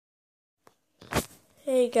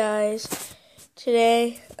Hey guys,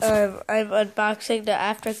 today I'm unboxing the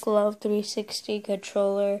afterglow 360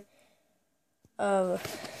 controller. I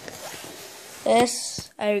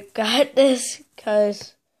got this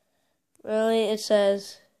because really it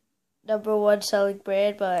says #1 selling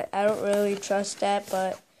brand, but I don't really trust that,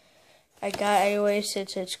 but I got it anyway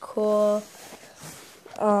since it's cool.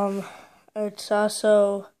 It's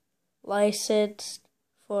also licensed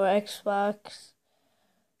for Xbox.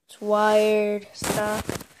 It's wired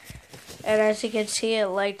stuff, and as you can see, it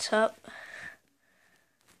lights up.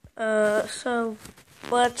 So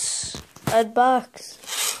let's unbox.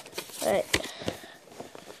 Right.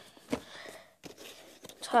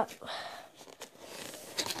 Top.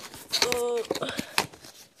 Ooh.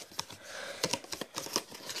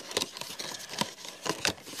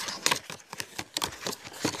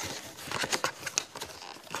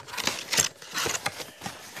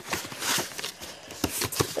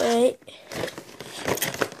 Right.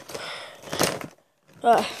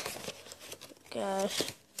 Oh, gosh.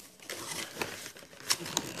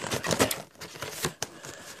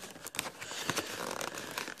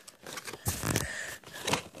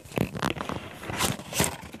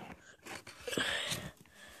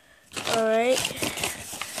 Alright.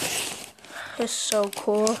 It's so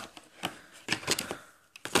cool.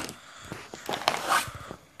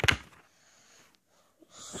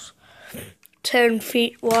 "10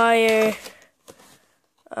 feet wire,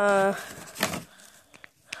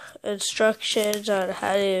 instructions on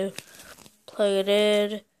how to plug it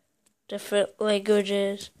in, different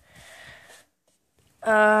languages.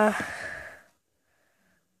 Alright.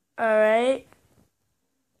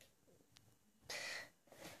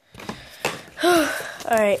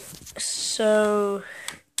 Alright, so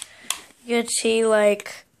you can see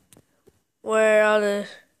like where all the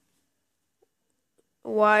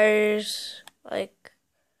wires, like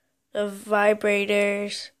the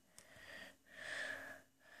vibrators,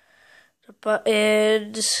 the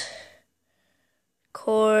buttons,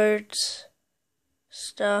 cords,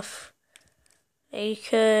 stuff. And you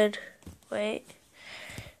could, wait,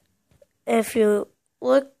 if you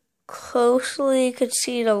look closely, you could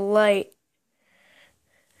see the light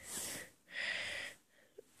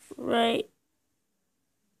right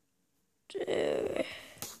there.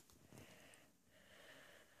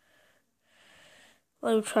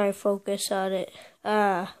 Let me try to focus on it.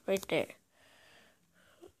 Right there.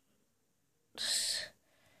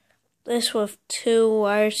 This with 2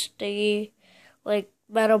 wires sticking, like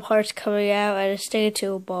metal parts coming out, and it's sticking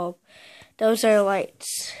to a bulb. Those are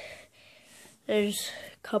lights. There's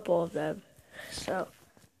a couple of them. So,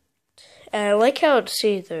 and I like how it's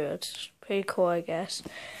see-through. It's pretty cool, I guess.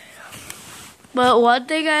 But one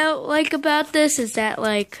thing I don't like about this is that,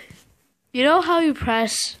 like, you know how you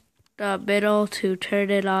press the middle to turn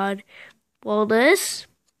it on? Well,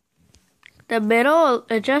 the middle,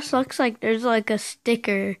 it just looks like there's like a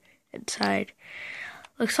sticker inside.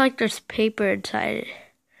 Looks like there's paper inside it.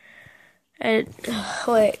 And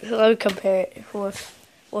wait, let me compare it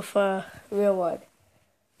with a real one.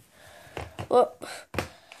 Well,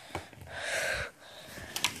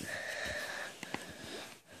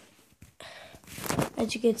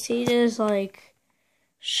 as you can see, there's like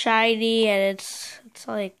shiny, and it's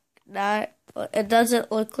like not. It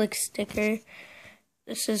doesn't look like sticker.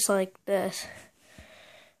 This is like this.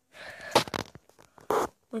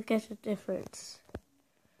 Look at the difference.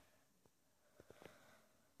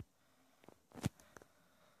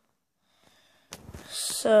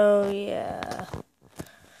 So yeah,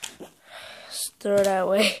 let's throw it that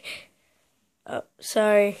way. Oh,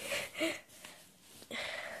 sorry.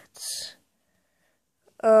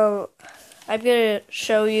 I'm gonna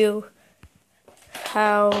show you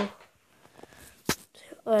how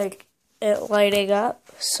like it lighting up.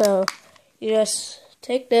 So you just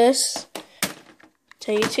take this,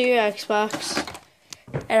 take it to your Xbox,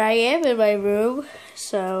 and I am in my room,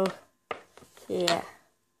 so yeah.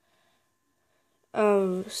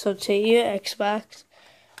 So take your Xbox,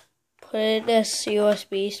 put it in this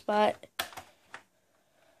USB spot.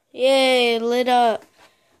 Yay, lit up.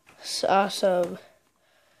 It's awesome.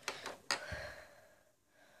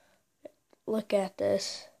 Look at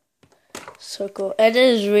this. So cool. And it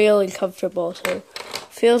is really comfortable too.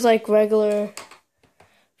 Feels like regular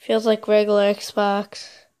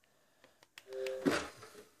Xbox.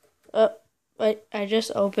 Oh, wait, I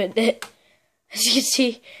just opened it. As you can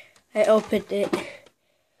see, I opened it.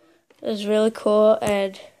 It was really cool.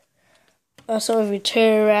 And also, if you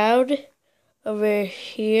turn around over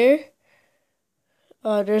here,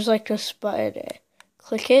 there's like this button.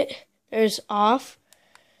 Click it. There's off.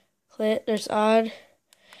 Click. There's on.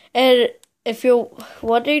 And if you're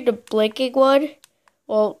wondering the blinking one,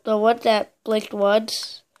 Well, the one that blinked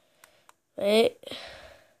once, right?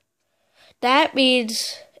 That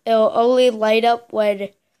means it'll only light up when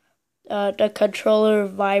the controller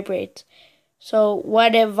vibrates. So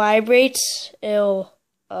when it vibrates, it'll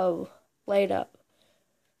light up.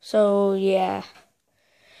 So yeah.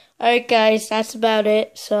 Alright guys, that's about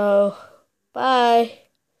it. So bye.